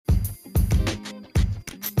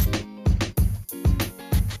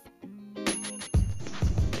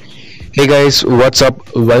Hey guys, what's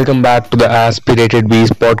up? Welcome back to the Aspirated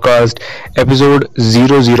Beast podcast, episode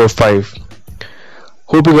 005.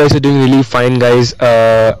 Hope you guys are doing really fine, guys.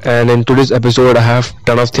 And in today's episode, I have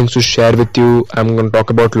ton of things to share with you. I'm going to talk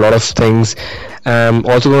about a lot of things. I'm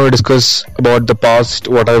also going to discuss about the past,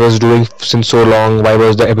 what I was doing since so long, why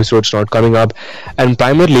was the episodes not coming up, and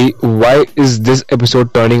primarily why is this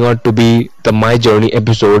episode turning out to be the My Journey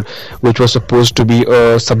episode, which was supposed to be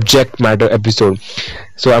a subject matter episode.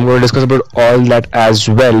 So I'm going to discuss about all that as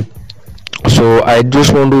well. So I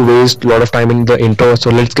just want to waste a lot of time in the intro. So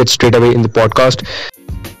let's get straight away in the podcast.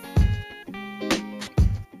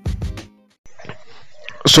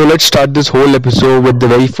 So let's start this whole episode with the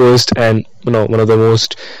very first and one of the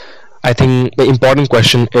most, I think, the important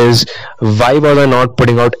question is, why was I not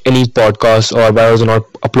putting out any podcast, or why was I not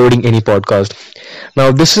uploading any podcast?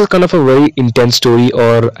 Now this is kind of a very intense story,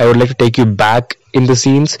 or I would like to take you back in the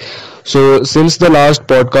scenes. So since the last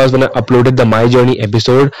podcast when I uploaded the My Journey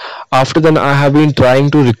episode, after then I have been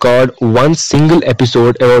trying to record one single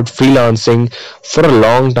episode about freelancing for a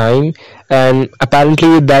long time, and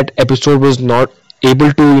apparently that episode was not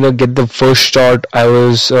able to get the first shot. I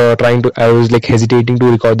was I was like hesitating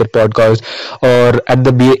to record the podcast, or at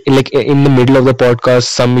the like in the middle of the podcast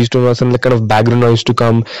some used to some like kind of background noise to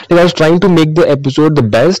come. Like I was trying to make the episode the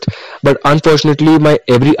best, but unfortunately my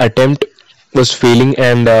every attempt was failing,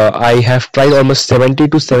 and I have tried almost 70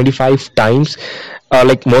 to 75 times,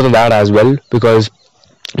 like more than that as well, because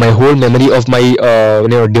my whole memory of my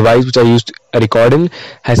device which I used recording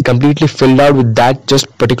has completely filled out with that just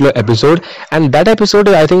particular episode. And that episode,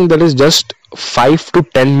 I think, that is just 5 to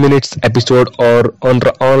 10 minutes episode, or on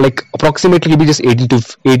like approximately be just 18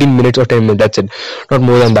 to 18 minutes or 10 minutes, that's it, not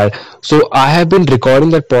more than that. So I have been recording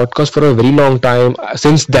that podcast for a very long time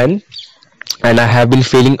since then, and I have been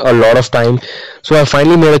failing a lot of time. So I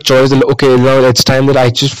finally made a choice that, okay, now it's time that I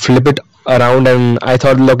just flip it around. And I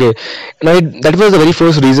thought, okay, that was the very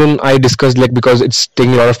first reason I discussed, like, because it's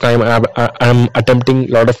taking a lot of time. I'm attempting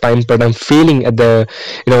a lot of times, but I'm failing at the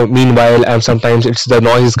meanwhile. And sometimes it's the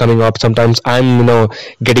noise is coming up, sometimes I'm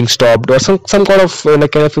getting stopped, or some kind of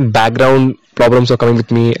like kind of background problems are coming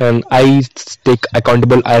with me, and I take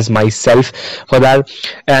accountable as myself for that.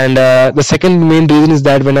 And the second main reason is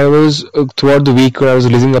that when I was throughout the week when I was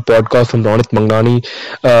listening a podcast from Ronit Mangnani,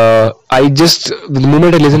 I just, the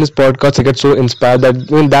moment I listen to his podcast, I get so inspired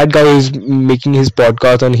that when that guy is making his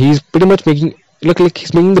podcast, and he's pretty much making look like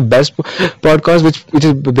he's making the best podcast, which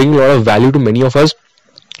is bringing a lot of value to many of us,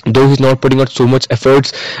 though he's not putting out so much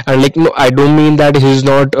efforts. And like, no, I don't mean that he's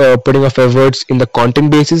not putting up efforts in the content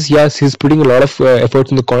basis. Yes, he's putting a lot of efforts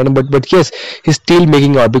in the content, but yes, he's still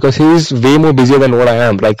making out, because he's way more busier than what I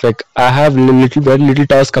am. Like I have very little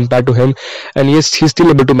tasks compared to him, and yes, he's still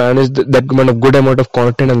able to manage that good amount of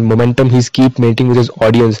content and momentum he's keep maintaining with his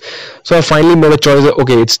audience. So I finally made a choice that,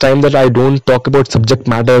 okay, it's time that I don't talk about subject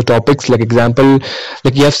matter topics. Like example,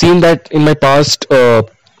 like you have seen that in my past,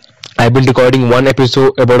 I've been recording one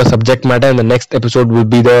episode about a subject matter, and the next episode will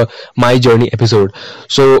be the My Journey episode.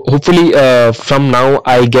 So hopefully from now,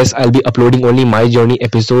 I guess I'll be uploading only My Journey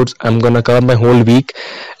episodes. I'm gonna cover my whole week,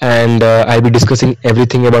 and I'll be discussing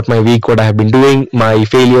everything about my week, what I have been doing, my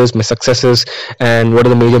failures, my successes, and what are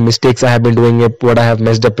the major mistakes I have been doing, what I have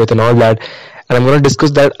messed up with, and all that. And I'm gonna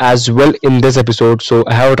discuss that as well in this episode. So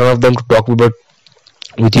I have a ton of them to talk about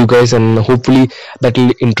with you guys, and hopefully that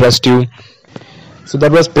will interest you. So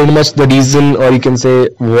that was pretty much the reason, or you can say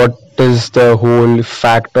what is the whole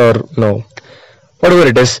fact, or no, whatever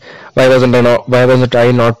it is. Why wasn't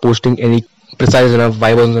I not posting any precise enough?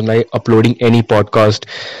 Why wasn't I uploading any podcast?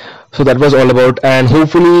 So that was all about. And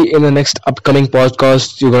hopefully in the next upcoming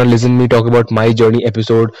podcast, you're gonna listen me talk about My Journey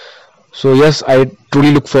episode. So yes, I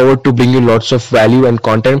truly look forward to bringing you lots of value and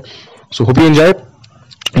content. So hope you enjoy.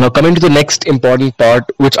 Now coming to the next important part,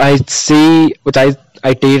 which I take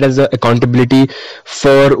it as a accountability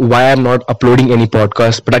for why I'm not uploading any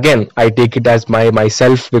podcast. But again, I take it as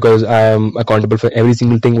myself, because I am accountable for every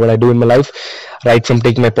single thing what I do in my life, right from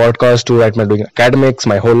taking my podcast to right my doing academics,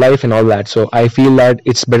 my whole life and all that. So I feel that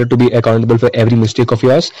it's better to be accountable for every mistake of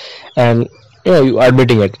yours, and you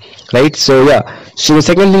admitting it, right? So yeah. So the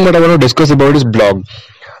second thing that I want to discuss about is blog.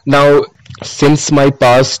 Now, since my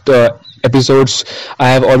past episodes, I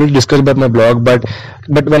have already discussed about my blog, but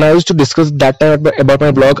when I used to discuss that time about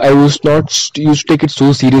my blog, I used to take it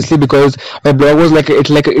so seriously, because my blog was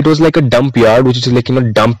it was like a dump yard, which is like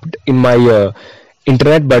dumped in my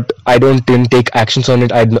internet, but I didn't take actions on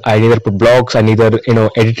it. I neither put blogs, I neither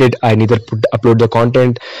edit it, I neither upload the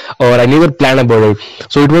content, or I neither plan about it.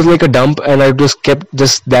 So it was like a dump, and I just kept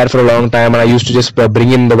just there for a long time, and I used to just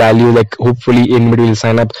bring in the value, like hopefully anybody will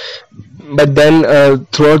sign up but then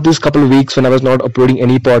throughout these couple of weeks when I was not uploading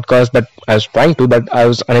any podcast, but I was trying to, but I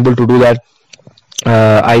was unable to do that.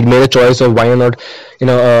 I made a choice of why not,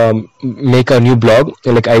 make a new blog.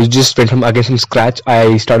 Like I just went from again from scratch.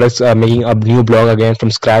 I started making a new blog again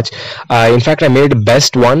from scratch. In fact, I made the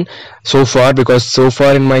best one so far, because so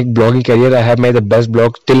far in my blogging career, I have made the best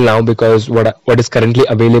blog till now, because what is currently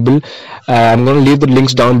available. I'm going to leave the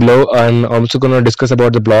links down below, and I'm also going to discuss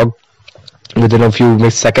about the blog within a few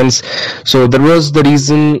seconds. So that was the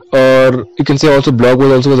reason, or you can say also blog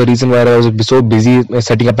was also the reason why I was so busy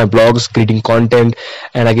setting up my blogs, creating content,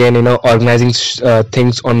 and again, organizing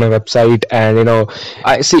things on my website. And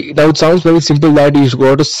I see now it sounds very simple that you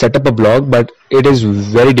go to set up a blog, but it is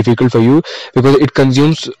very difficult for you, because it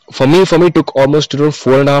consumes, for me it took almost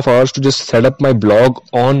 4.5 hours to just set up my blog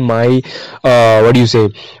on my what do you say,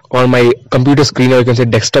 on my computer screen, or you can say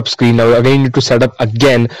desktop screen. Now again, you need to set up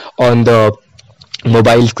again on the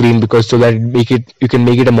mobile screen, because so that you can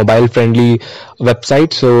make it a mobile friendly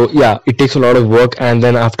website. So yeah, it takes a lot of work. And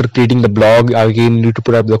then after creating the blog, again you need to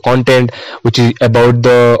put up the content, which is about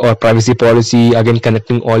the privacy policy, again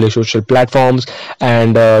connecting all your social platforms,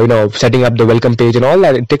 and setting up the welcome page and all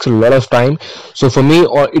that. It takes a lot of time. So for me,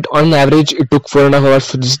 on average it took 4.5 hours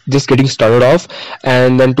for just getting started off,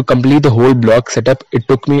 and then to complete the whole blog setup, it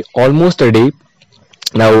took me almost a day.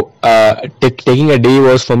 Now taking a day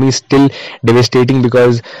was for me still devastating,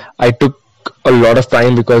 because I took a lot of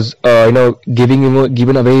time, because giving away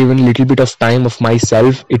even a little bit of time of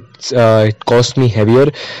myself, it cost me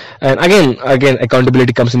heavier. And again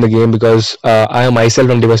accountability comes in the game, because I myself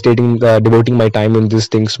am devoting my time in these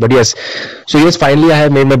things. But yes, so yes, finally I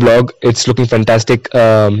have made my blog. It's looking fantastic.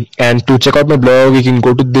 And to check out my blog, you can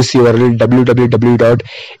go to this URL,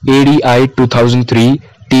 www.adi2003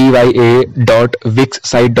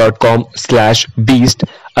 tya.wixsite.com/beast.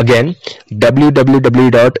 Again,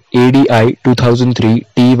 www.adi2003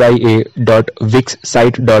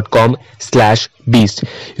 tya.wixsite.com/beast.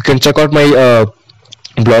 You can check out my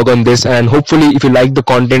blog on this, and hopefully if you like the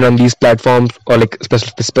content on these platforms, or like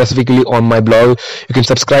specifically on my blog, you can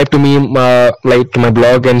subscribe to me, like to my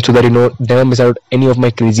blog, and so that never miss out any of my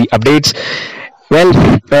crazy updates. Well,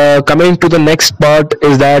 coming to the next part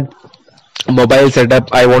is that mobile setup.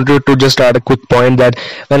 I wanted to just add a quick point that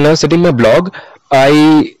when I was setting my blog,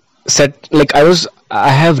 I I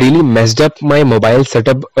have really messed up my mobile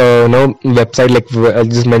setup, website. Like I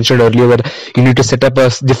just mentioned earlier, that you need to set up a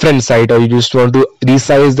different site, or you just want to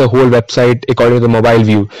resize the whole website according to the mobile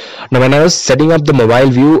view. Now when I was setting up the mobile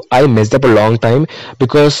view, I messed up a long time,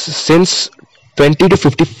 because since 20 to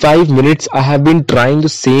 55 minutes I have been trying the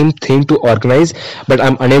same thing to organize, but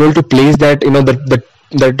I'm unable to place that,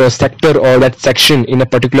 that sector or that section in a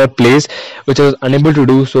particular place, which I was unable to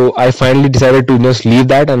do. So I finally decided to just leave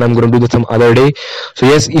that, and I'm going to do that some other day. So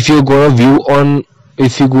yes, if you go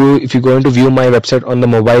if you go into view my website on the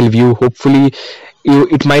mobile view, hopefully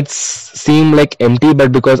it might seem like empty,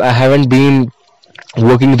 but because I haven't been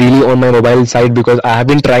working really on my mobile side, because I have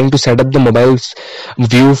been trying to set up the mobile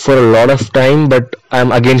view for a lot of time, but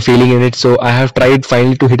I'm again failing in it. So I have tried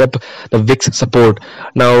finally to hit up the Wix support.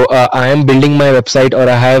 Now I am building my website, or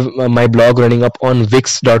I have my blog running up on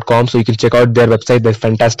wix.com, so you can check out their website. They're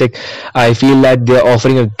fantastic. I feel that they're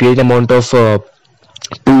offering a great amount of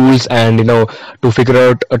tools, and to figure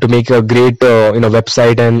out to make a great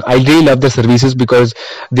website. And I really love the services, because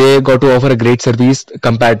they got to offer a great service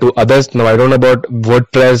compared to others. Now I don't know about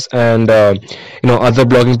WordPress and other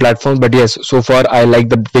blogging platforms, but yes, so far I like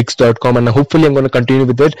the Wix.com, and hopefully I'm going to continue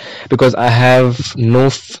with it, because I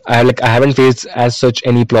haven't faced as such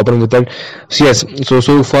any problem with it. So yes,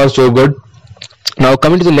 so far so good. Now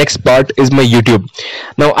coming to the next part is my YouTube.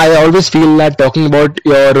 Now I always feel that talking about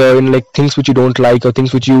your things which you don't like, or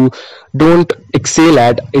things which you don't excel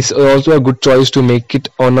at, is also a good choice to make it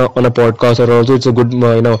on a podcast, or also it's a good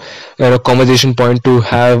conversation point to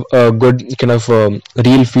have a good kind of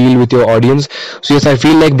real feel with your audience. So yes, I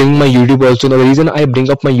feel like bringing my YouTube also. Now the reason I bring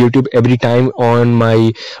up my YouTube every time on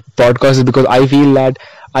my podcast is because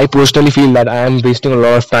I personally feel that I am wasting a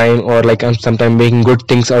lot of time, or like I'm sometimes making good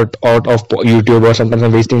things out of YouTube, or sometimes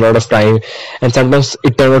I'm wasting a lot of time, and sometimes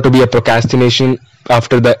it turned out to be a procrastination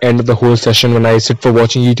after the end of the whole session when I sit for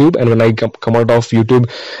watching YouTube, and when I come out of YouTube,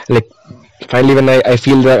 like finally when I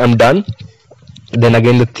feel that I'm done, then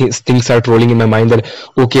again the things start rolling in my mind that,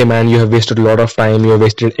 okay man, you have wasted a lot of time, you have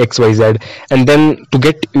wasted XYZ. And then to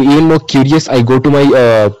get even more curious, I go to my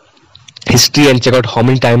history and check out how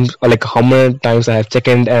many times, or like how many times I have checked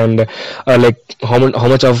in, and like how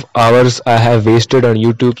much of hours I have wasted on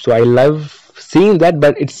YouTube. So I love seeing that,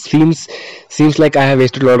 but it seems like I have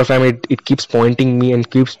wasted a lot of time. It keeps pointing me and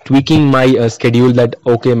keeps tweaking my schedule that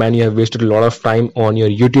okay man, you have wasted a lot of time on your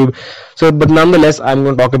YouTube. So but nonetheless, I'm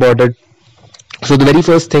going to talk about it. So the very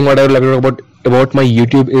first thing what I would like to talk about my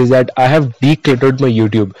YouTube is that I have decluttered my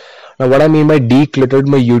YouTube. Now, what I mean by decluttered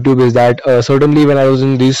my YouTube is that certainly when I was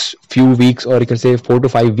in these few weeks, or you can say 4 to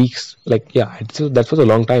 5 weeks, like yeah, that was a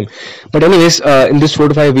long time. But anyways, in this 4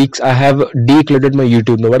 to 5 weeks, I have decluttered my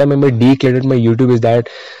YouTube. Now, what I mean by decluttered my YouTube is that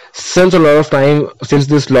since a lot of time, since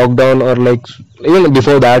this lockdown, or like even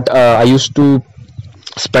before that, I used to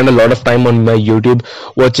spend a lot of time on my YouTube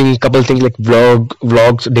watching couple things like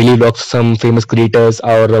vlogs, daily vlogs, some famous creators,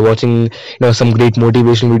 or watching some great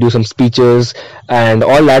motivation videos, some speeches, and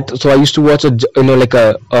all that. So I used to watch like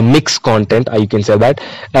a mixed content, you can say that,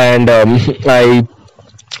 and I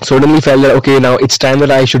suddenly felt that okay, now it's time that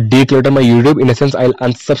I should declutter my YouTube. In a sense, I'll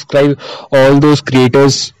unsubscribe all those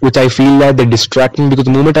creators which I feel that they distract me, because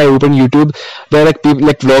the moment I open YouTube, they're like people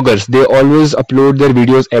like vloggers. They always upload their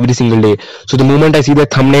videos every single day. So the moment I see the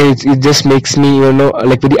thumbnail, it just makes me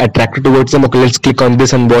like very attracted towards them. Okay, let's click on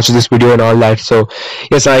this and watch this video and all that. So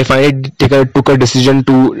yes, I finally took a decision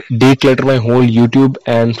to declutter my whole YouTube,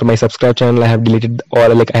 and from my subscribe channel I have deleted, or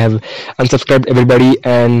like I have unsubscribed everybody,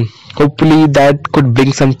 and hopefully that could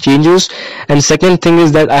bring some changes. And second thing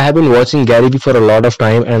is that I have been watching Gary Vee for a lot of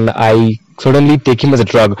time, and I suddenly take him as a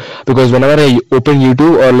drug, because whenever I open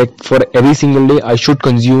YouTube, or like for every single day, I should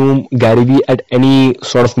consume Gary Vee at any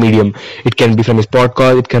sort of medium. It can be from his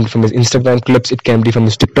podcast, it can be from his Instagram clips, it can be from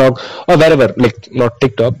his TikTok, or wherever, like not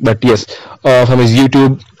TikTok, but yes, from his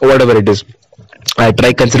YouTube, or whatever it is. I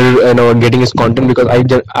try consider getting his content, because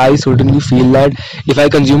I certainly feel that if I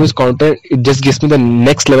consume his content, it just gives me the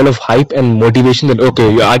next level of hype and motivation that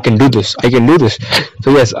okay, yeah, I can do this, I can do this. So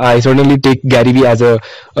yes, I certainly take Gary Vee as a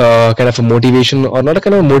kind of a motivation, or not a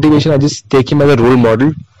kind of motivation. I just take him as a role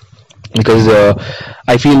model, because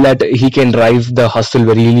I feel that he can drive the hustle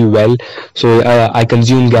very really well. So I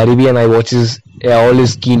consume Gary Vee, and I watch his all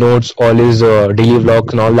his keynotes, all his daily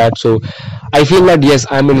vlogs and all that. So I feel that yes,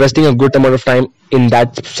 I'm investing a good amount of time in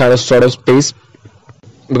that sort of space,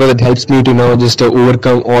 because it helps me to just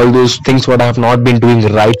overcome all those things what I have not been doing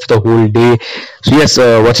right for the whole day. So yes,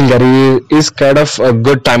 watching Gary Vee is kind of a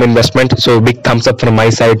good time investment. So big thumbs up from my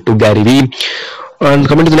side to Gary Vee. And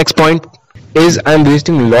coming to the next point is I'm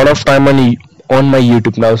wasting a lot of time on my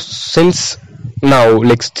YouTube now. Since now,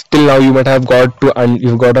 like still now, you might have got to, and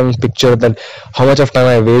you've got a picture that how much of time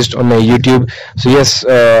I waste on my YouTube. So yes,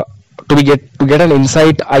 to get an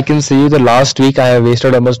insight, I can say you the last week I have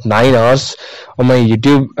wasted almost 9 hours on my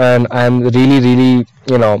YouTube, and I'm really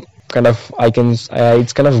kind of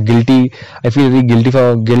it's kind of guilty. I feel really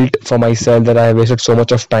guilt for myself that I have wasted so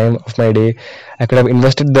much of time of my day. I could have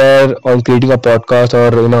invested there on creating a podcast,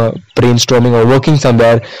 or brainstorming, or working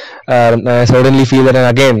somewhere. I certainly feel that,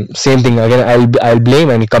 and again same thing again, I'll blame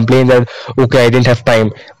and complain that okay, I didn't have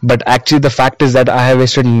time. But actually the fact is that I have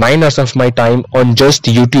wasted 9 hours of my time on just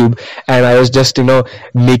YouTube, and I was just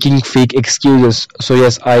making fake excuses. So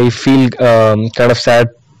yes, I feel kind of sad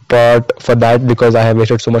part for that, because I have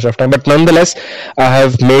wasted so much of time. But nonetheless, I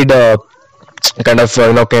have made kind of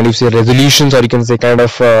can you say resolutions, or you can say kind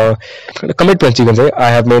of commitments, you can say. I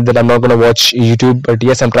have made that I'm not going to watch YouTube, but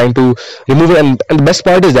yes, I'm trying to remove it. And the best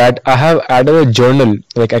part is that I have added a journal,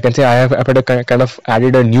 like I can say I have added kind of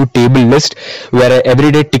added a new table list, where I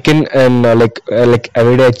every day tick in, and like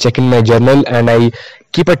every day I check in my journal, and I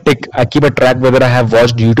keep a track whether I have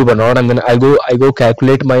watched YouTube or not, and then I go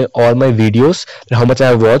calculate all my videos, how much I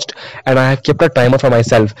have watched, and I have kept a timer for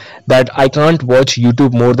myself that I can't watch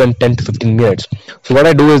YouTube more than 10 to 15 minutes. So what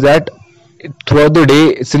I do is that throughout the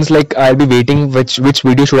day, since like I'll be waiting which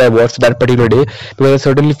video should I watch for that particular day, because I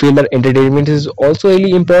certainly feel that entertainment is also really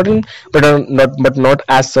important, but not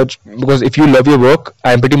as such, because if you love your work,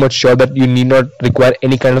 I'm pretty much sure that you need not require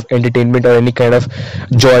any kind of entertainment or any kind of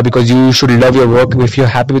joy, because you should love your work. If you're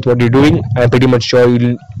happy with what you're doing, I'm pretty much sure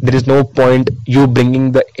there is no point you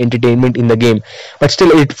bringing the entertainment in the game. But still,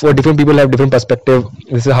 for different people have different perspective.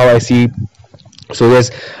 This is how I see. So yes,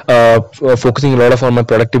 focusing a lot on my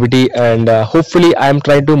productivity, and hopefully I'm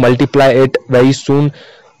trying to multiply it very soon.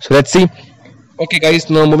 So let's see. Okay guys,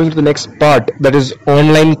 now moving to the next part, that is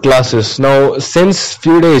online classes. Now since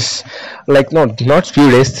few days, like not few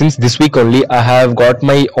days, since this week only, I have got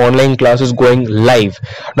my online classes going live.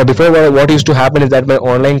 Now before, what used to happen is that my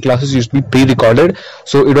online classes used to be pre-recorded,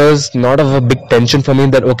 so it was not of a big tension for me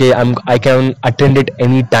that okay, I can attend it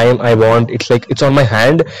anytime I want. It's like it's on my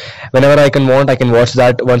hand, whenever I can watch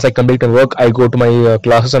that. Once I complete my work, I go to my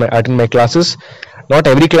classes and I attend my classes. Not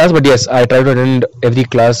every class, but yes, I try to attend every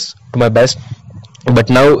class to my best. But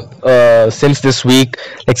now, since this week,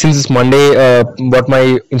 like since this Monday, what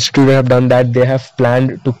my institute have done, that they have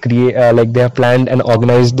planned to create, like they have planned and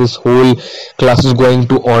organized this whole classes going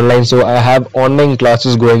to online. So I have online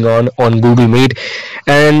classes going on Google Meet.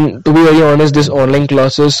 And to be very honest, this online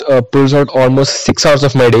classes pulls out almost 6 hours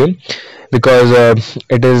of my day, because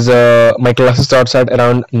it is my classes starts at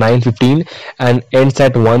around 9:15 and ends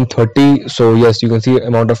at 1:30. So yes, you can see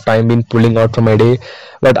amount of time been pulling out from my day.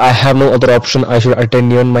 But I have no other option. I should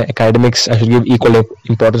attend even my academics. I should give equal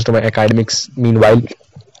importance to my academics meanwhile,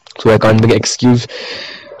 so I can't make an excuse.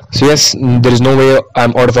 So yes, there is no way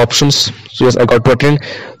I'm out of options. So yes, I got to attend.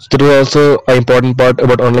 So that is also an important part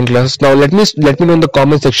about online classes. Now let me know in the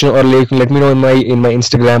comment section, or like, let me know in my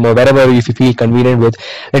Instagram or wherever, if you feel convenient with.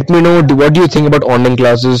 Let me know, what do you think about online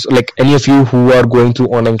classes? Like, any of you who are going through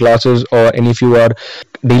online classes, or any of you are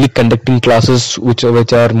daily conducting classes which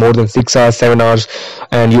are more than 6 hours, 7 hours,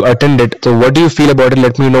 and you attend it. So what do you feel about it?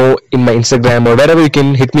 Let me know in my Instagram or wherever. You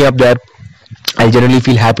can hit me up there. I generally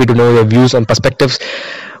feel happy to know your views and perspectives.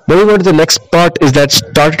 Moving on to the next part is that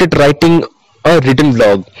started writing a written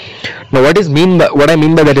vlog. Now, what I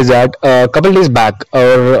mean by that is that a couple days back,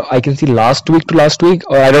 or I can see last week,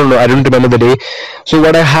 or I don't know, I don't remember the day. So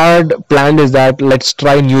what I had planned is that let's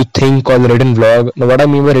try a new thing called written vlog. Now, what I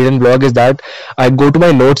mean by written vlog is that I go to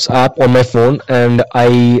my notes app on my phone, and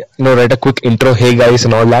I write a quick intro, hey guys,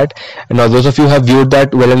 and all that. And now those of you who have viewed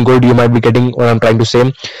that, well and good, you might be getting what I'm trying to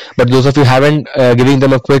say. But those of you haven't, giving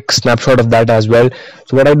them a quick snapshot of that as well.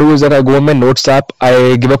 So what I do is that I go on my notes app,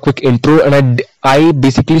 I give a quick intro, and I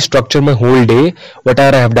basically structure my whole day,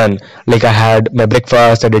 whatever I have done. Like, I had my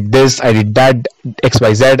breakfast, I did this, I did that,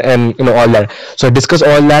 XYZ, and all that. So I discuss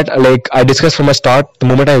all that. Like, I discuss from my start, the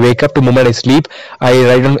moment I wake up to the moment I sleep. I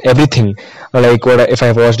write down everything, like if I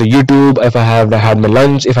have watched the YouTube, if I have had my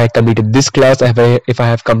lunch, if I completed this class, if I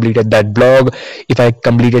have completed that blog, if I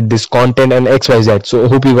completed this content, and XYZ. So I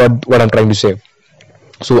hope you got what I'm trying to say.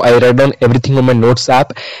 So I write down everything on my notes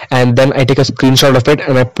app, and then I take a screenshot of it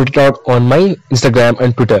and I put it out on my Instagram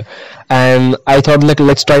and Twitter. And I thought, like,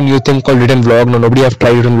 let's try a new thing called written vlog. No, nobody have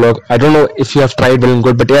tried written vlog. I don't know if you have tried, well and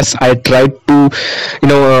good, but yes, I tried to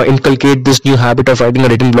inculcate this new habit of writing a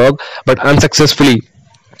written vlog, but unsuccessfully.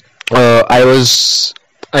 I was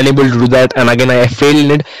unable to do that, and again I failed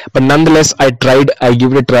in it. But nonetheless, I tried, I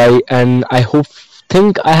give it a try, and I hope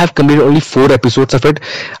think I have completed only 4 episodes of it.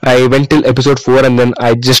 I went till episode 4, and then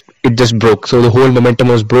it just broke. So the whole momentum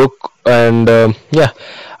was broke, and yeah,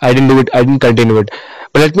 I didn't do it. I didn't continue it.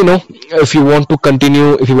 But let me know if you want to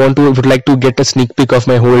continue. If you would like to get a sneak peek of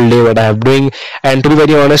my whole day, what I have doing. And to be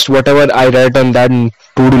very honest, whatever I write on that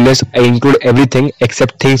to-do list, I include everything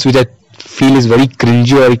except things which I feel is very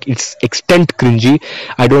cringy, or it's extent cringy.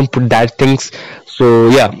 I don't put that things. So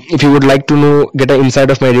yeah, if you would like to get an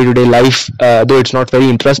insight of my day-to-day life, though it's not very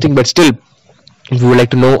interesting, but still, if you would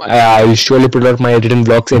like to know, I will surely put out my written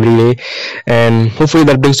vlogs every day, and hopefully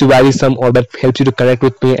that brings you value some, or that helps you to connect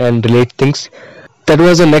with me and relate things. That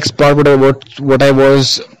was the next part what I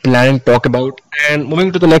was planning to talk about. And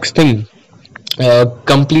moving to the next thing,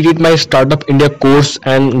 completed my Startup India course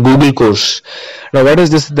and Google course. Now, what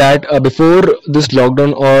is this? That before this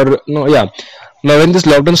lockdown, or no, yeah. Now, when this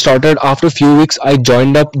lockdown started, after a few weeks, I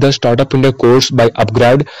joined up the Startup India course by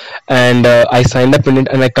Upgrad, and I signed up in it,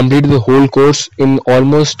 and I completed the whole course in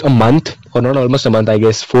almost a month, or not almost a month, I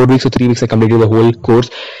guess 4 weeks or 3 weeks. I completed the whole course,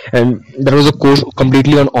 and that was a course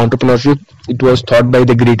completely on entrepreneurship. It was taught by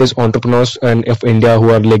the greatest entrepreneurs and of India, who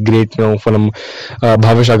are like great, from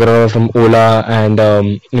Bhavesh Agarwal from Ola, and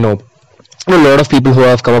a lot of people who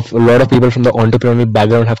have come up, a lot of people from the entrepreneurial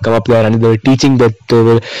background have come up there, and they were teaching that they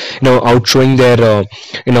were out showing their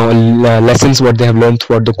lessons, what they have learned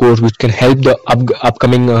throughout the course, which can help the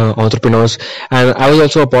upcoming entrepreneurs. And I was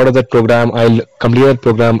also a part of that program. I completed that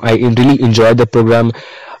program. I really enjoyed the program.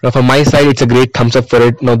 Now, from my side, it's a great thumbs up for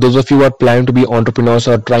it. Now, those of you who are planning to be entrepreneurs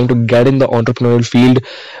or trying to get in the entrepreneurial field,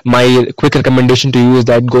 my quick recommendation to you is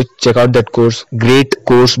that go check out that course. Great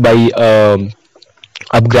course by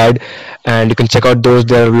Upgrad, and you can check out those.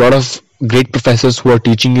 There are a lot of great professors who are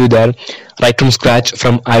teaching you there, right from scratch,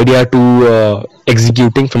 from idea to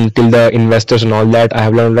executing, from till the investors and all that. I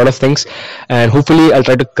have learned a lot of things, and hopefully I'll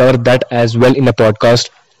try to cover that as well in a podcast,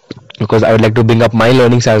 because I would like to bring up my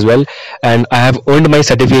learnings as well, and I have earned my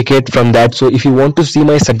certificate from that. So if you want to see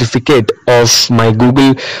my certificate of my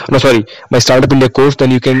my Startup India course, then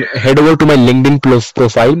you can head over to my LinkedIn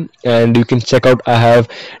profile, and you can check out. I have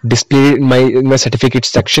displayed my certificate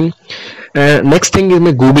section. Next thing is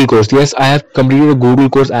my Google course. Yes, I have completed a Google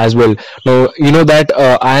course as well. Now, you know that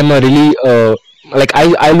I am a really like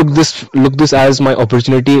I look this as my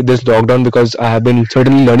opportunity this lockdown, because I have been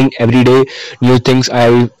certainly learning every day new things.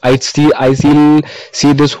 I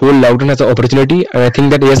see this whole lockdown as an opportunity, and I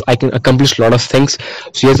think that yes, I can accomplish a lot of things.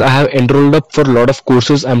 So yes, I have enrolled up for a lot of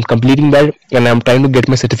courses. I'm completing that, and I'm trying to get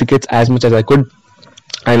my certificates as much as I could.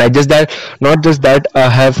 And I just that not just that I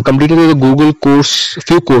have completed the Google course,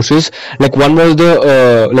 few courses. Like one was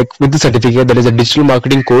the like with the certificate, that is a digital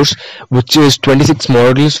marketing course, which is 26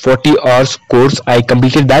 modules, 40 hours course. I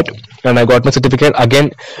completed that and I got my certificate.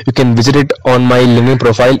 Again, you can visit it on my LinkedIn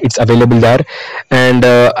profile, it's available there. And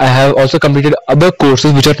I have also completed other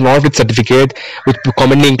courses which are not with certificate, which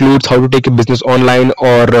commonly includes how to take a business online,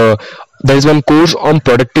 or there is one course on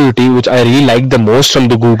productivity which I really like the most from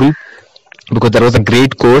the Google, because that was a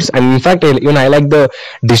great course. And in fact, even I like the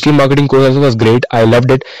digital marketing course also, was great. I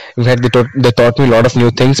loved it. In fact, they taught me a lot of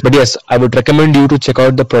new things. But yes, I would recommend you to check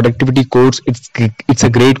out the productivity course. It's a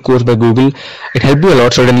great course by Google. It helped me a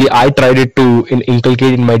lot. Certainly I tried it to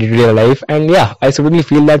inculcate in my day-to-day life, and yeah, I certainly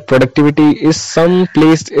feel that productivity is some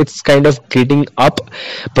place it's kind of getting up,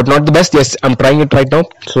 but not the best. Yes, I'm trying it right now,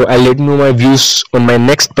 so I'll let you know my views on my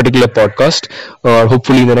next particular podcast, or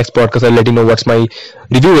hopefully in the next podcast I'll let you know what's my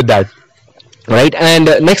review with that. Right. And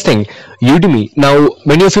next thing, Udemy. Now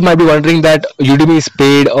many of you might be wondering that Udemy is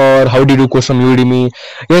paid, or how do you do course from Udemy?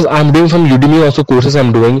 Yes, I'm doing from Udemy also courses.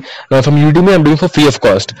 I'm doing now from Udemy, I'm doing for free of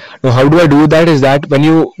cost. Now how do I do that? Is that when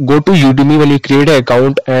you go to Udemy, when you create an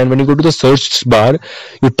account, and when you go to the search bar,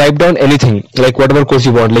 you type down anything, like whatever course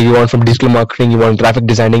you want. Like you want from digital marketing, you want graphic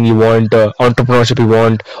designing, you want entrepreneurship, you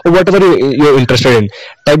want, or whatever you're interested in.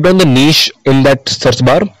 Type down the niche in that search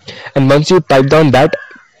bar, and once you type down that,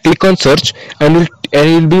 click on search, and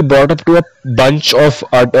you'll be brought up to a bunch of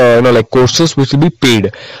like courses which will be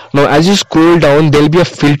paid. Now as you scroll down, there'll be a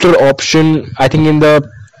filter option, I think in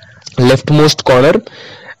the leftmost corner,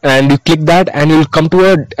 and you click that, and you'll come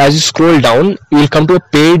to a, as you scroll down, you'll come to a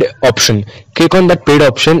paid option. Click on that paid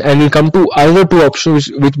option, and you'll come to other two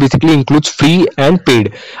options, which basically includes free and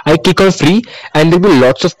paid. I click on free, and there'll be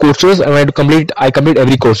lots of courses, and I complete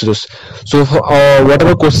every courses. So for,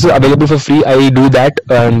 whatever courses are available for free, I do that.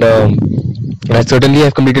 And I certainly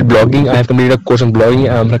have completed blogging. I have completed a course on blogging.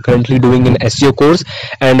 I'm currently doing an SEO course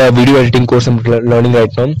and a video editing course I'm learning right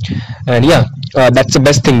now. And yeah, that's the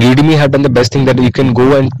best thing. Udemy have done the best thing, that you can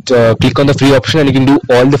go and click on the free option, and you can do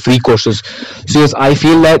all the free courses. So yes, I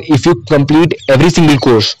feel that if you complete every single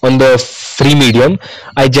course on the free medium,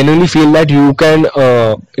 I genuinely feel that you can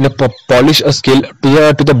polish a skill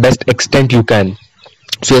to the best extent you can.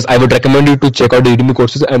 So yes, I would recommend you to check out the Udemy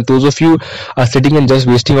courses. And those of you are sitting and just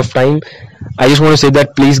wasting of time, I just want to say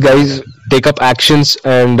that please guys, take up actions.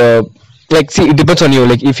 And like, see, it depends on you.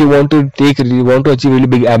 Like if you want to achieve really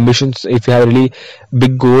big ambitions, if you have really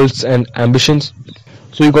big goals and ambitions,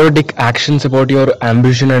 so you got to take actions about your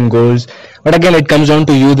ambition and goals. But again, it comes down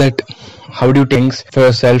to you, that how do you things for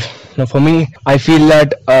yourself. Now for me, I feel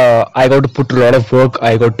that I got to put a lot of work,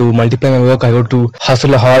 I got to multiply my work, I got to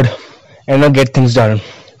hustle hard and not get things done.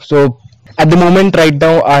 So at the moment right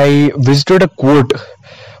now, I visited a quote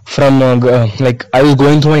from like I was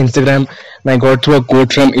going through my Instagram, and I got through a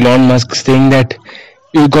quote from Elon Musk saying that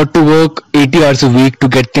you got to work 80 hours a week to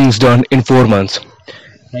get things done in 4 months.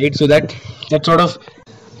 Right. So that sort of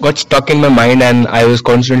got stuck in my mind, and I was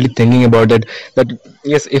constantly thinking about it, that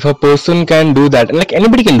yes, if a person can do that, and like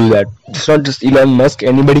anybody can do that, it's not just Elon Musk,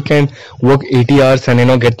 anybody can work 80 hours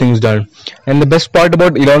and get things done. And the best part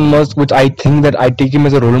about Elon Musk, which I think that I take him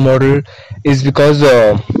as a role model, is because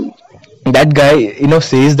that guy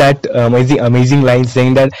says that amazing line,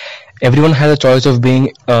 saying that everyone has a choice of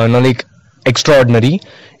being like extraordinary.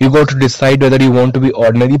 You got to decide whether you want to be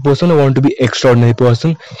ordinary person or want to be extraordinary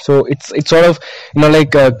person. So it's sort of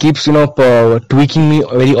like keeps tweaking me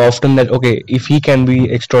very often, that okay, if he can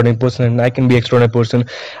be extraordinary person and I can be extraordinary person.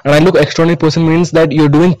 And I look, extraordinary person means that you're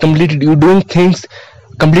doing things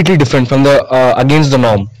completely different from the against the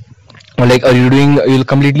norm. Or like, you're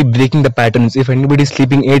completely breaking the patterns. If anybody is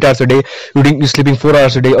sleeping 8 hours a day, you're sleeping 4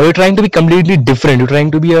 hours a day, or you're trying to be completely different. You're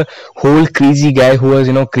trying to be a whole crazy guy who is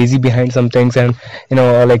crazy behind some things, and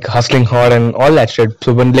like hustling hard and all that shit.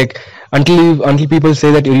 So when like until people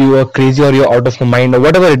say that you are crazy or you're out of your mind or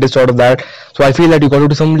whatever it is, sort of that. So I feel that you got to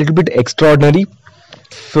do something little bit extraordinary.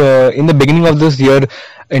 In the beginning of this year,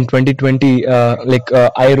 in 2020,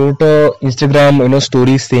 I wrote a Instagram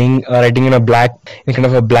story saying, writing in kind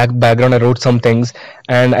of a black background, I wrote some things,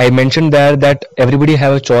 and I mentioned there that everybody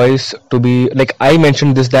have a choice to be, like I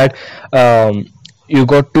mentioned this, that you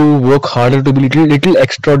got to work harder to be little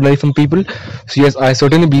extraordinary from people. So yes, I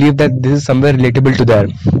certainly believe that this is somewhere relatable to that.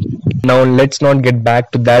 Now let's not get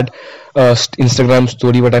back to that. Instagram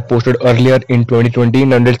story what I posted earlier in 2020,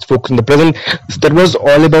 and let's focus on the present. So that was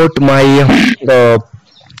all about my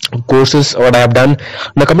courses what I have done.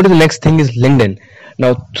 Now coming to the next thing is LinkedIn.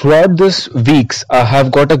 Now throughout this weeks, I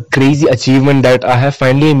have got a crazy achievement that I have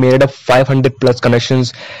finally made up 500 plus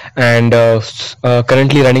connections, and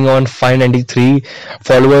currently running on 593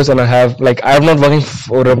 followers. And I am not working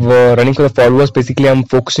for running for the followers. Basically, I'm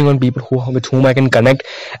focusing on people with whom I can connect,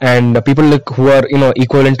 and people like who are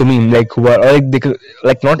equivalent to me, like who are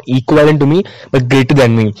like not equivalent to me but greater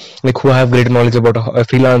than me, like who have greater knowledge about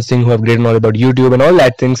freelancing, who have greater knowledge about YouTube and all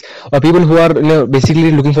that things, or people who are basically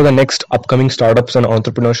looking for the next upcoming startups and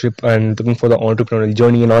entrepreneurship and looking for the entrepreneurial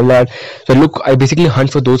journey and all that. So look, I basically hunt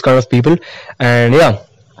for those kind of people, and yeah,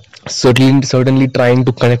 certainly trying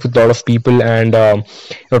to connect with a lot of people, and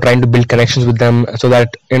trying to build connections with them so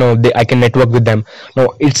that I can network with them.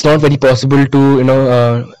 Now it's not very possible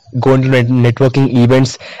to go into networking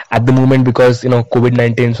events at the moment because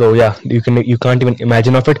COVID-19. So yeah, you can't even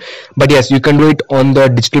imagine of it. But yes, you can do it on the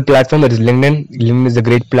digital platform, that is LinkedIn. LinkedIn is a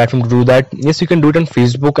great platform to do that. Yes, you can do it on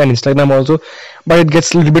Facebook and Instagram also, but it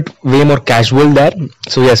gets a little bit way more casual there.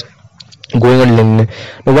 So yes, going on LinkedIn.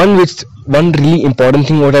 Now, one really important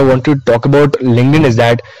thing what I want to talk about LinkedIn is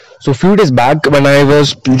that, so a few days back when I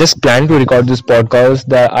was just planning to record this podcast,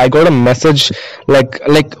 that I got a message, like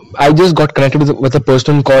I just got connected with a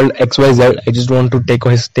person called XYZ. I just want to take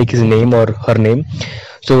his name or her name.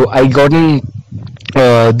 So I got in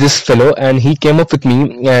this fellow, and he came up with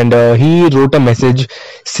me, and he wrote a message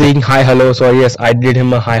saying hi, hello. So yes, I did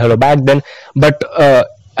him a hi, hello back then, but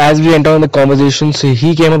as we enter in the conversation, so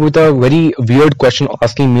he came up with a very weird question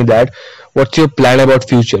asking me that, what's your plan about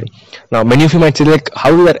future? Now many of you might say like,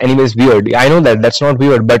 how is that anyways weird? I know that that's not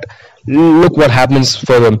weird, but look what happens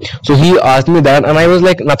further. So he asked me that, and I was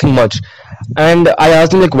like, nothing much. And I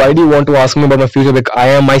asked him like, why do you want to ask me about my future? Like, I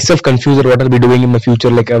am myself confused at what I'll be doing in my future,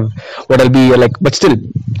 like what I'll be like. But still,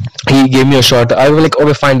 he gave me a shot. I was like,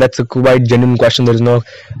 okay, fine, that's a quite genuine question. There's no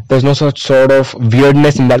such sort of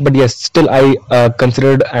weirdness in that. But yes, still I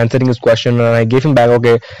considered answering his question, and I gave him back,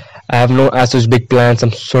 okay, I have no as such big plans,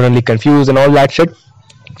 I'm certainly confused and all that shit.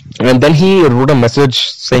 And then he wrote a message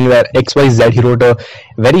saying that XYZ. He wrote a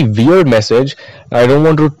very weird message. I don't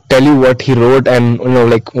want to tell you what he wrote, and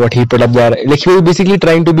like what he put up there. Like he was basically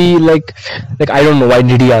trying to be like I don't know, why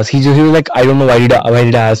did he ask? He was like, I don't know, why did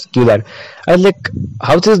I ask you that? I was like,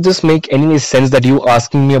 how does this make any sense that you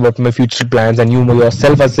asking me about my future plans, and you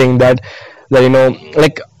yourself are saying that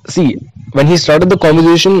like, see, when he started the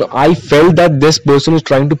conversation, I felt that this person was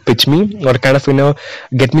trying to pitch me, or kind of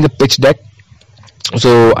get me the pitch deck.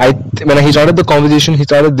 So when he started the conversation, he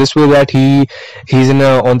started this way, that he's in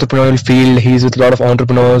an entrepreneurial field. He's with a lot of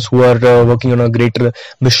entrepreneurs who are working on a greater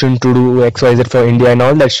mission to do XYZ for India and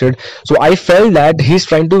all that shit. So I felt that he's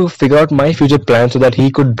trying to figure out my future plan so that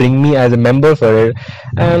he could bring me as a member for it,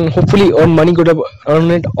 and hopefully earn money, could have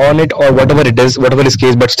earn it on it, or whatever it is, whatever his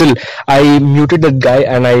case. But still, I muted that guy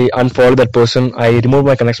and I unfollowed that person. I removed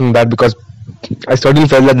my connection with that because I certainly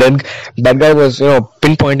felt that then that guy was,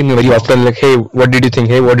 pinpointing me very often, like, hey, what did you think?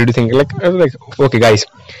 Hey, what did you think? Like, I was like, okay, guys,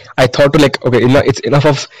 I thought to like, okay, it's enough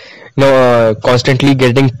of, constantly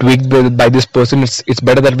getting tweaked by this person. It's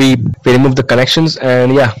better that we remove the connections,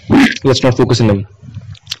 and yeah, let's not focus on them.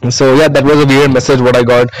 So yeah, that was a weird message what I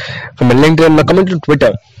got from LinkedIn. Now coming to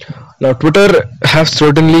Twitter. Now, Twitter has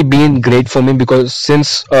certainly been great for me because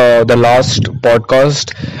since the last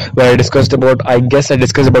podcast where I discussed about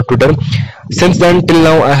Twitter, since then till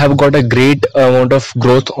now I have got a great amount of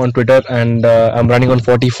growth on Twitter, and I'm running on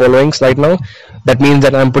 40 followings right now. That means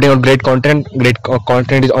that I'm putting out great content. Great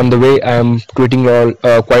content is on the way. I'm tweeting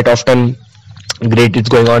all quite often. Great, it's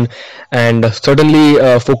going on, and certainly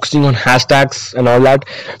focusing on hashtags and all that.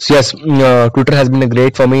 So yes, Twitter has been a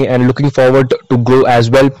great for me, and looking forward to grow as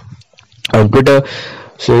well on Twitter.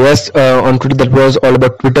 So yes, on Twitter, that was all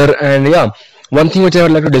about Twitter. And yeah, one thing which I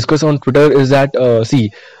would like to discuss on Twitter is that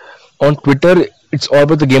see, on Twitter it's all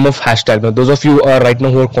about the game of hashtag. Now those of you are right now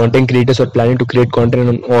who are content creators or planning to create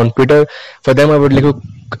content on Twitter, for them I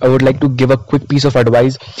would like to give a quick piece of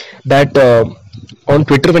advice that on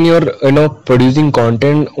Twitter, when you're producing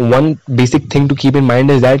content, one basic thing to keep in mind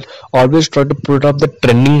is that always try to put up the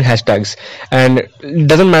trending hashtags, and it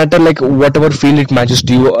doesn't matter like whatever field it matches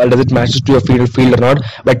to you, or does it matches to your field or not,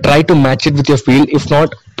 but try to match it with your field. If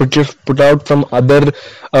not, put out from other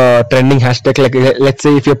trending hashtag. Like let's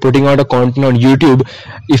say if you're putting out a content on YouTube,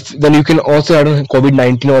 then you can also add on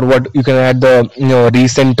COVID-19, or what you can add the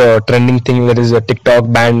recent trending thing, that is a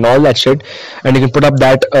TikTok ban and all that shit, and you can put up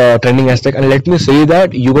that trending hashtag. And let me say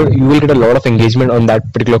that you will get a lot of engagement on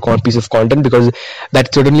that particular piece of content, because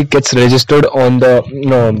that certainly gets registered on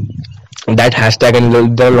the that hashtag,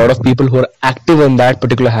 and there are a lot of people who are active on that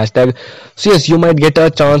particular hashtag. So yes, you might get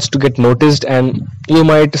a chance to get noticed, and you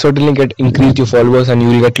might certainly get increased your followers, and you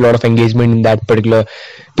will get a lot of engagement in that particular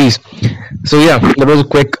piece. So yeah, that was a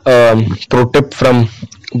quick pro tip from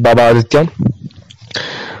Baba Aditya.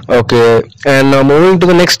 Okay, and moving to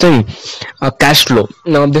the next thing, cash flow.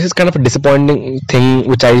 Now, this is kind of a disappointing thing,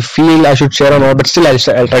 which I feel I should share or not, but still I'll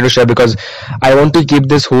try to share, because I want to keep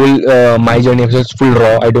this whole my journey episodes full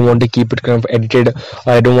raw. I don't want to keep it kind of edited.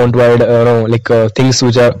 I don't want to add things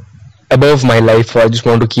which are above my life. I just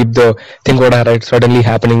want to keep the thing what are suddenly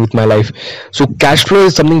happening with my life. So cash flow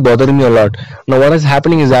is something bothering me a lot. Now, what is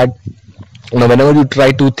happening is that whenever you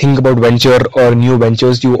try to think about venture or new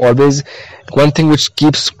ventures, you always, one thing which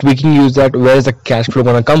keeps tweaking you is that where is the cash flow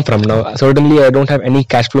going to come from. Now certainly I don't have any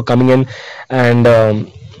cash flow coming in, and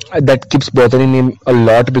that keeps bothering me a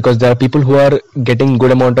lot, because there are people who are getting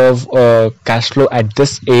good amount of cash flow at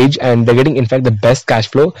this age, and they're getting in fact the best cash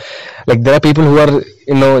flow. Like, there are people who are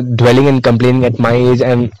dwelling and complaining at my age,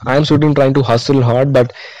 and I'm certainly trying to hustle hard,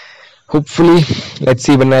 but hopefully, let's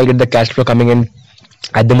see when I'll get the cash flow coming in.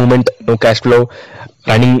 At the moment, no cash flow,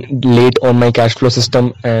 running late on my cash flow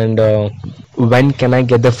system, and when can I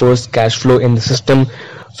get the first cash flow in the system?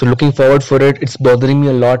 So looking forward for it. It's bothering me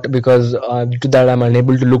a lot, because due to that I'm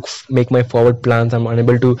unable to make my forward plans. I'm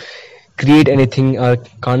unable to create anything.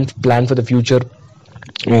 Can't plan for the future.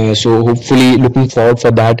 So hopefully looking forward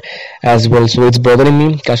for that as well. So it's bothering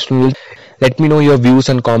me, cash flow. Let me know your views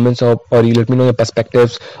and comments, or you let me know your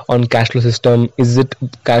perspectives on cash flow system. Is it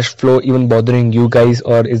cash flow even bothering you guys,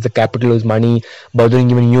 or is the capital is money bothering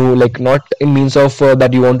even you? Like, not in means of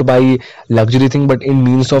that you want to buy luxury thing, but in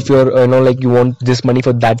means of your like you want this money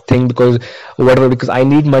for that thing, because whatever, because I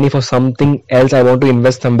need money for something else. I want to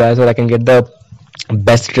invest somewhere so I can get the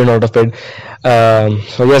best return out of it.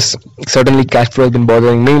 So yes, certainly cash flow has been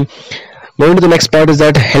bothering me. Moving to the next part is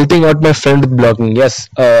that helping out my friend with blogging. Yes,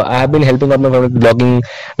 I have been helping out my friend with blogging.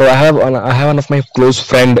 Now, I have one of my close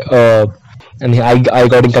friend, and I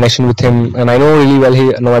got in connection with him, and I know really well.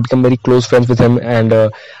 Now I become very close friends with him, and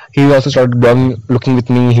he also started blogging, looking with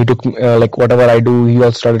me. He took like whatever I do. He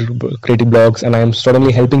also started creating blogs, and I am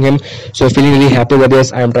certainly helping him. So feeling really happy that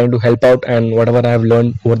yes, I am trying to help out, and whatever I have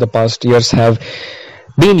learned over the past years have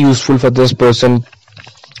been useful for this person.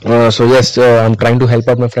 So yes, I'm trying to help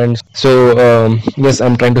out my friends. So yes,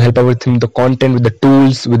 I'm trying to help out with him, the content, with the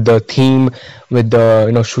tools, with the theme, with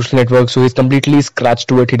the social network. So he's completely scratched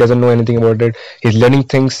to it. He doesn't know anything about it. He's learning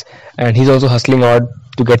things, and he's also hustling hard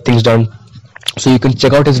to get things done. So you can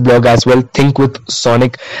check out his blog as well, Think with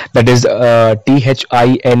Sonic. That is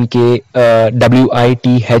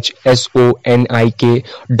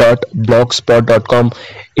ThinkWithSonik.blogspot.com.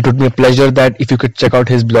 It would be a pleasure that if you could check out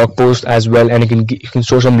his blog post as well, and you can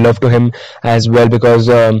show some love to him as well, because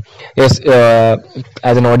yes,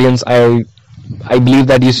 as an audience, I believe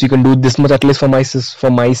that yes, you can do this much at least from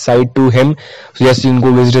my side to him. So yes, you can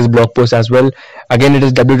go visit his blog post as well. Again, it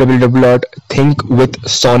is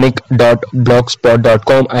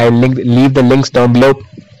www.thinkwithsonic.blogspot.com. I'll leave the links down below,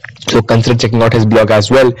 so consider checking out his blog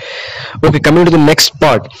as well. Okay, coming to the next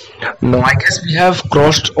part. Now I guess we have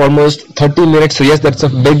crossed almost 30 minutes. So yes, that's a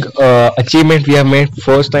big achievement we have made.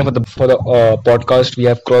 First time for the podcast, we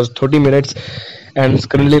have crossed 30 minutes, and it's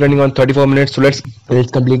currently running on 34 minutes. So let's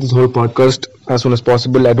complete this whole podcast as soon as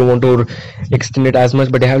possible. I don't want to extend it as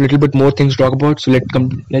much, but I have a little bit more things to talk about. So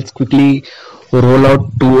let's quickly roll out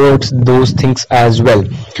towards those things as well.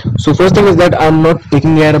 So first thing is that I'm not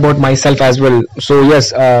taking care about myself as well. So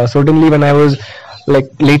yes, certainly when I was like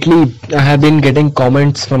lately, I have been getting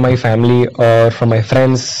comments from my family or from my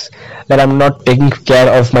friends that I'm not taking care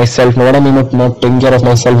of myself. Now, what I mean not taking care of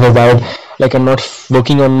myself is that like I'm not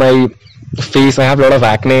working on my face. I have a lot of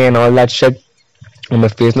acne and all that shit on my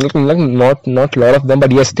face. Not a lot of them,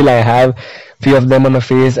 but yes, still I have few of them on my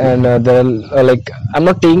face, and they're like I'm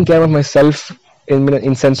not taking care of myself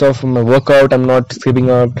in sense of my workout. I'm not skipping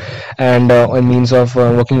out, and in means of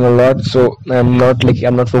working a lot. So I'm not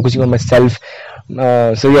focusing on myself.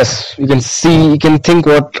 So yes, you can think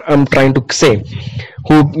what I'm trying to say.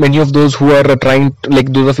 Many of those who are trying to,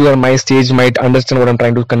 like those of you on my stage might understand what I'm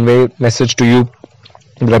trying to convey message to you,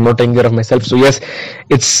 that I'm not taking care of myself. So yes,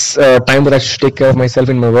 it's time that I should take care of myself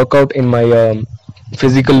in my workout, in my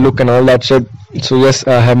physical look and all that shit. So yes,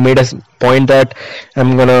 I have made a point that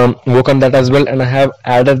I'm gonna work on that as well, and I have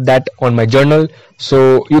added that on my journal.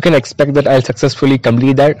 So you can expect that I'll successfully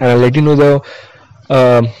complete that, and I'll let you know the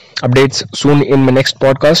updates soon in my next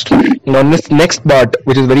podcast. Now this next part,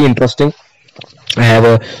 which is very interesting, I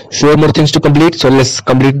have four more things to complete, so let's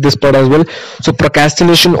complete this part as well. So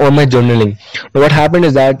procrastination or my journaling. Now what happened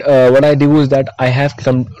is that what I do is that I have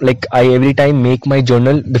like I every time make my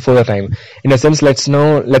journal before the time. In a sense, let's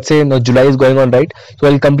say now July is going on, right? So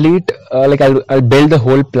I'll complete I'll build the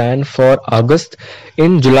whole plan for August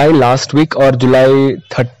in July last week or July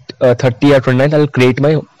 30 or 29th. I'll create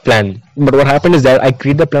my plan. But what happened is that I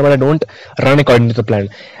create the plan but I don't run according to the plan,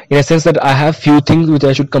 in a sense that I have few things which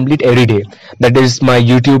I should complete every day. That is my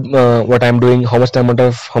YouTube, what I'm doing, how much amount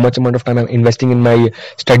of time I'm investing in my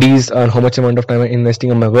studies, and how much amount of time I'm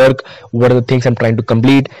investing on my work, what are the things I'm trying to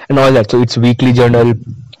complete, and all that. So it's weekly journal,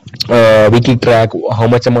 weekly track, how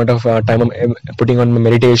much amount of time I'm putting on my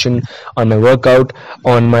meditation, on my workout,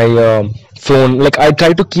 on my phone. Like I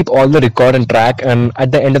try to keep all the record and track, and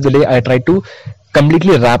at the end of the day I try to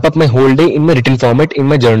completely wrap up my whole day in my written format in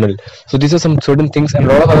my journal. So these are some certain things, and a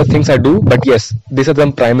lot of other things I do, but yes, these are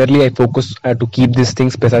them primarily I focus to keep these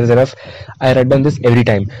things precise enough. I write down this every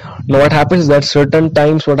time. Now what happens is that certain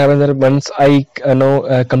times what happens is that once I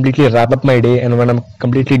completely wrap up my day, and when I'm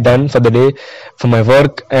completely done for the day for my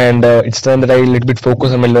work, and it's time that I a little bit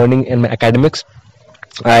focus on my learning and my academics,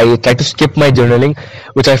 I try to skip my journaling,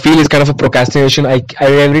 which I feel is kind of a procrastination. I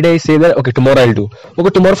every day say that okay, tomorrow I'll do. Okay,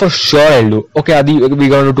 tomorrow for sure I'll do. Okay, Adi, we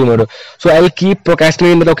gonna do tomorrow. So I'll keep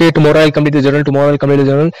procrastinating that okay, tomorrow I'll complete the journal, tomorrow I'll complete the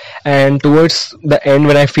journal, and towards the end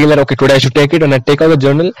when I feel that okay, today I should take it, and I take out the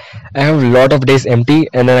journal, I have a lot of days empty,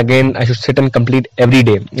 and then again I should sit and complete every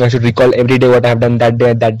day. I should recall every day what I have done that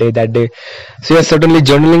day, that day, that day. So yes, certainly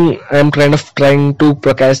journaling I'm trying to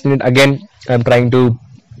procrastinate again. I'm trying to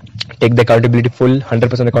take the accountability, full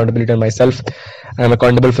 100% accountability on myself. I'm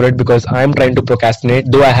accountable for it because I'm trying to procrastinate,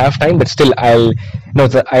 though I have time, but still I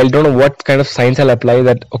don't know what kind of science I'll apply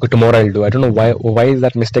that okay, tomorrow I'll do. I don't know why is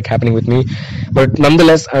that mistake happening with me, but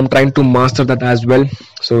nonetheless I'm trying to master that as well.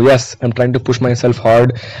 So yes, I'm trying to push myself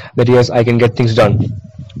hard that yes, I can get things done.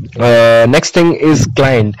 Next thing is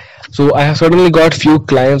client. So I have certainly got few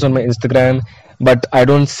clients on my Instagram, but I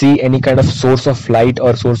don't see any kind of source of light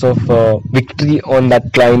or source of victory on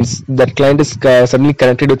that clients. That client is suddenly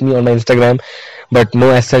connected with me on my Instagram, but no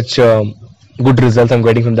as such good results I'm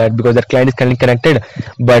getting from that, because that client is currently connected.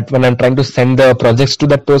 But when I'm trying to send the projects to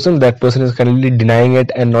that person is currently denying it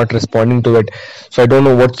and not responding to it. So I don't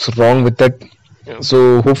know what's wrong with it.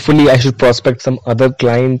 So hopefully I should prospect some other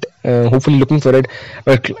client, hopefully looking for it,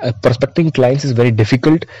 but prospecting clients is very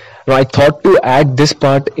difficult. Now I thought to add this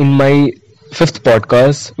part in my fifth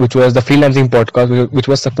podcast, which was the freelancing podcast, which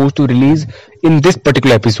was supposed to release in this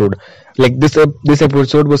particular episode. Like this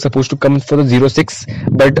episode was supposed to come for the 06,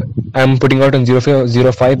 but I'm putting out on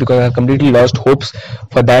 05 because I have completely lost hopes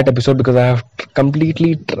for that episode, because I have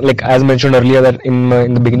completely, like as mentioned earlier, that in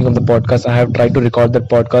the beginning of the podcast I have tried to record that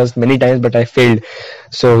podcast many times but I failed.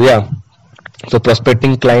 So yeah, so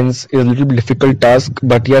prospecting clients is a little bit difficult task,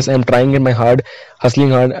 but yes, I'm trying in my hard, hustling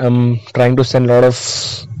hard. I'm trying to send not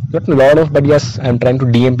a lot of, but yes, I'm trying to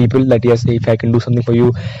DM people that yes, if I can do something for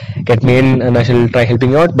you, get me in, and I shall try helping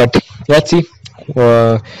you out. But let's see.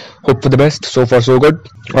 Hope for the best. So far, so good.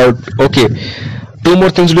 Okay. Two more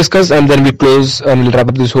things to discuss, and then we close and we'll wrap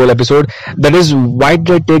up this whole episode. That is, why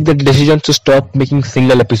did I take the decision to stop making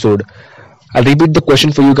single episode? I'll repeat the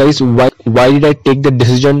question for you guys. Why did I take the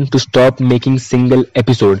decision to stop making single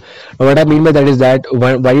episode? Now, what I mean by that is that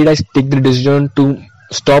why did I take the decision to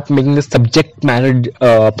stop making the subject matter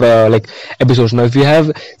like episodes? Now if you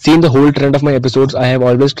have seen the whole trend of my episodes, I have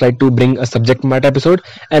always tried to bring a subject matter episode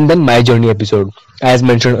and then my journey episode, as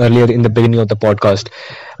mentioned earlier in the beginning of the podcast.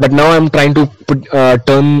 But now I'm trying to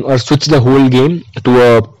turn or switch the whole game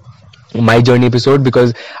to a my journey episode,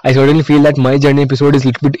 because I certainly feel that my journey episode is a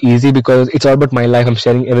little bit easy because it's all about my life. I'm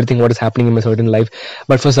sharing everything what is happening in my certain life.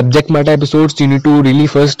 But for subject matter episodes, you need to really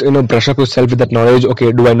first brush up yourself with that knowledge.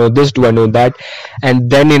 Okay, do I know this, do I know that, and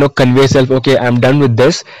then convey yourself, okay, I'm done with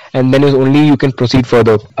this, and then only you can proceed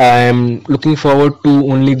further. I'm looking forward to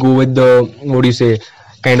only go with the, what do you say,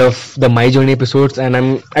 kind of the my journey episodes, and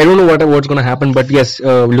I don't know what's gonna happen, but yes,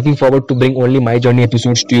 looking forward to bring only my journey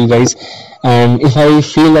episodes to you guys. And if I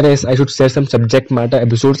feel that I should share some subject matter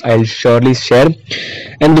episodes, I'll surely share.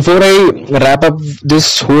 And before I wrap up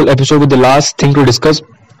this whole episode with the last thing to discuss,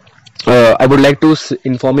 I would like to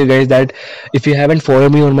inform you guys that if you haven't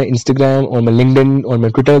followed me on my Instagram, on my LinkedIn, on my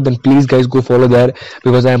Twitter, then please guys go follow there,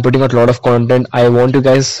 because I am putting out a lot of content. I want you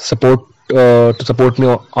guys to support me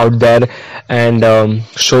out there and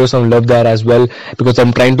show some love there as well, because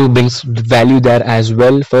I'm trying to bring value there as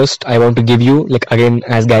well. First I want to give you, like again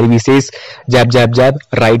as Gary Vee says, jab jab jab,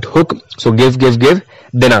 right hook. So give,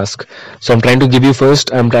 then ask. So I'm trying to give you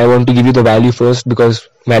first, I want to give you the value first, because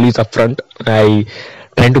value is upfront. I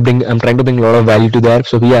I'm trying to bring a lot of value to there.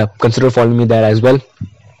 So yeah, consider following me there as well.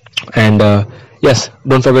 And yes,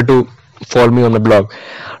 don't forget to follow me on my blog.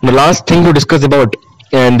 The last thing to discuss about,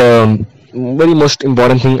 and very most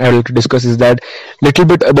important thing I would like to discuss, is that little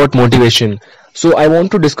bit about motivation. So I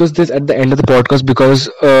want to discuss this at the end of the podcast, because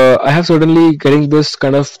I have certainly getting this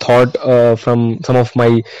kind of thought from some of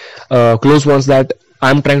my close ones, that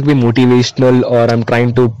I'm trying to be motivational, or I'm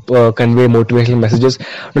trying to convey motivational messages.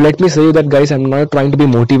 Now, let me say you that, guys, I'm not trying to be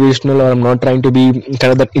motivational, or I'm not trying to be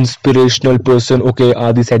kind of that inspirational person. Okay,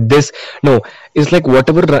 Adi said this. No, it's like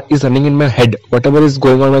whatever is running in my head, whatever is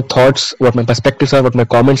going on, my thoughts, what my perspectives are, what my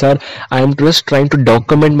comments are. I'm just trying to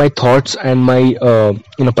document my thoughts and my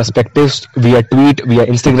perspectives via tweet, via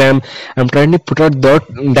Instagram. I'm trying to put out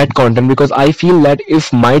that content, because I feel that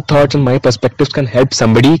if my thoughts and my perspectives can help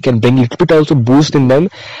somebody, can bring a little bit also boost in them,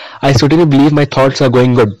 I certainly believe my thoughts are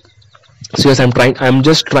going good. So yes, I'm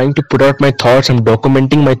just trying to put out my thoughts. I'm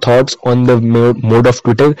documenting my thoughts on the mode of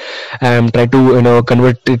Twitter. I'm trying to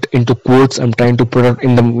convert it into quotes. I'm trying to put it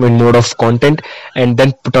in the mode of content, and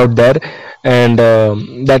then put out there. And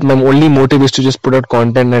that my only motive is to just put out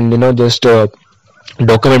content, and just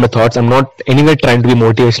document my thoughts. I'm not anywhere trying to be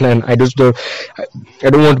motivational, and I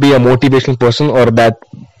don't want to be a motivational person, or that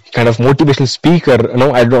kind of motivational speaker.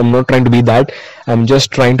 No, I'm not trying to be that. I'm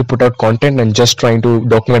just trying to put out content, and just trying to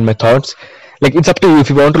document my thoughts. Like, it's up to you. If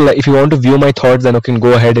you want to, if you want to view my thoughts, then you can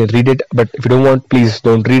go ahead and read it. But if you don't want, please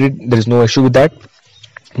don't read it. There is no issue with that.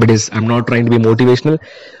 But I'm not trying to be motivational.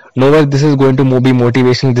 Nowhere this is going to be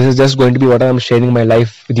motivational. This is just going to be what I'm sharing my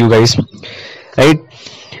life with you guys. Right?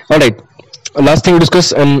 All right. Last thing to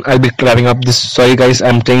discuss, and I'll be wrapping up this. Sorry guys,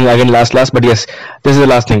 I'm saying again last, but yes, this is the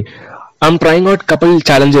last thing. I'm trying out couple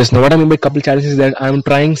challenges. Now, what I mean by couple challenges is that I'm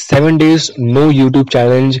trying 7 days no YouTube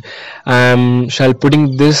challenge. I shall be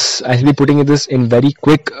putting this in very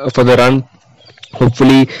quick for the run.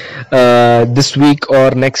 Hopefully this week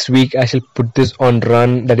or next week I shall put this on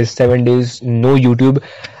run, that is 7 days no YouTube,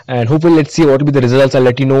 and hopefully let's see what will be the results. I'll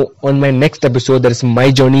let you know on my next episode. That is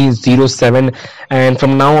My Journey 07, and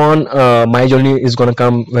from now on My Journey is gonna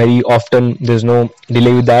come very often. There's no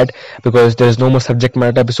delay with that, because there's no more subject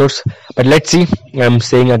matter episodes. But let's see, I'm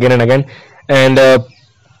saying again and again. And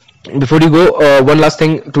before you go, one last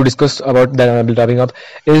thing to discuss about that I'll be wrapping up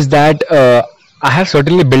is that I have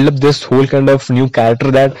certainly built up this whole kind of new character,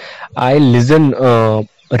 that I listen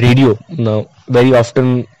radio now very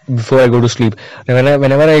often before I go to sleep.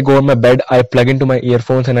 Whenever I go on my bed, I plug into my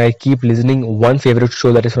earphones and I keep listening one favorite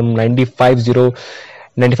show, that is from 95.0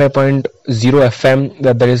 FM,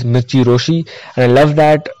 that is Mirchi Roshi, and I love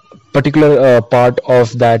that particular part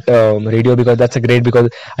of that radio, because because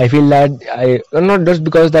I feel that not just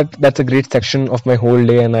because that's a great section of my whole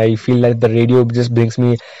day, and I feel that the radio just brings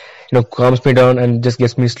me, calms me down and just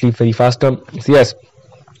gets me sleep very faster. So yes,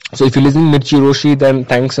 so if you listen to Mirchi Roshi, then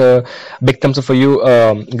thanks, big thumbs up for you.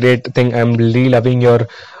 Great thing. I'm really loving your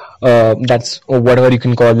that's, or whatever you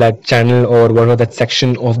can call that channel, or whatever that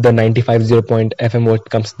section of the 95.0 FM what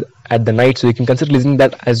comes at the night. So you can consider listening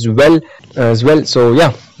that as well. So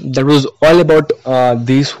yeah, that was all about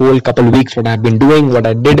these whole couple of weeks, what I've been doing, what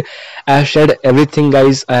I did. I have shared everything,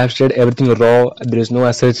 guys. I have shared everything raw. There is no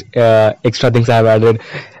as such extra things I have added.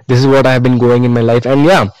 This is what I have been going in my life. And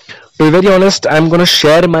yeah, to be very honest, I'm gonna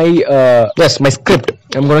share my my script.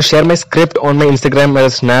 I'm gonna share my script on my Instagram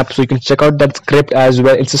as a snap, so you can check out that script as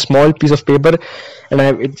well. It's a small piece of paper, and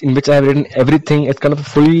in which I have written everything. It's kind of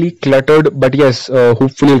fully cluttered, but yes,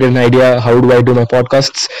 hopefully you'll get an idea how do I do my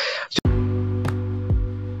podcasts.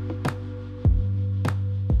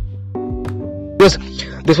 Yes,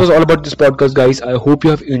 this was all about this podcast, guys. I hope you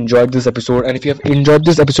have enjoyed this episode, and if you have enjoyed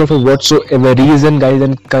this episode for whatsoever reason, guys,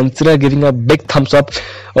 then consider giving a big thumbs up,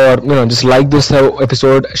 or just like this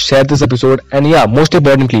episode, share this episode, and yeah, most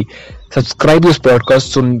importantly, subscribe to this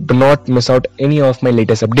podcast so do not miss out any of my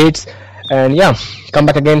latest updates. And yeah, come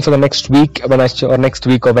back again for the next week, or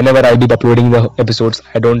whenever I'll be uploading the episodes.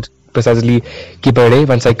 I don't precisely keep a day.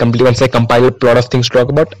 Once I compile a lot of things to talk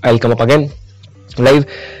about, I'll come up again live.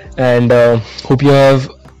 And hope you have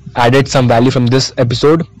added some value from this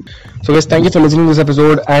episode. So guys, thank you for listening to this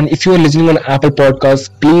episode, and if you are listening on Apple Podcasts,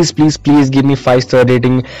 please give me 5-star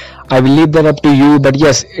rating. I will leave that up to you, but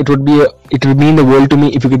yes, it would mean the world to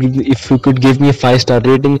me if you could give me a 5-star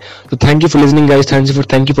rating. So thank you for listening, guys. Thank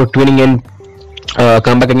you for tuning in.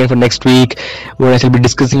 Come back again for next week, where I shall be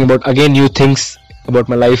discussing about again new things about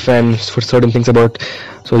my life and for certain things about.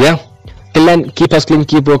 So yeah, till then, keep hustling,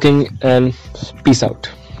 keep working, and peace out.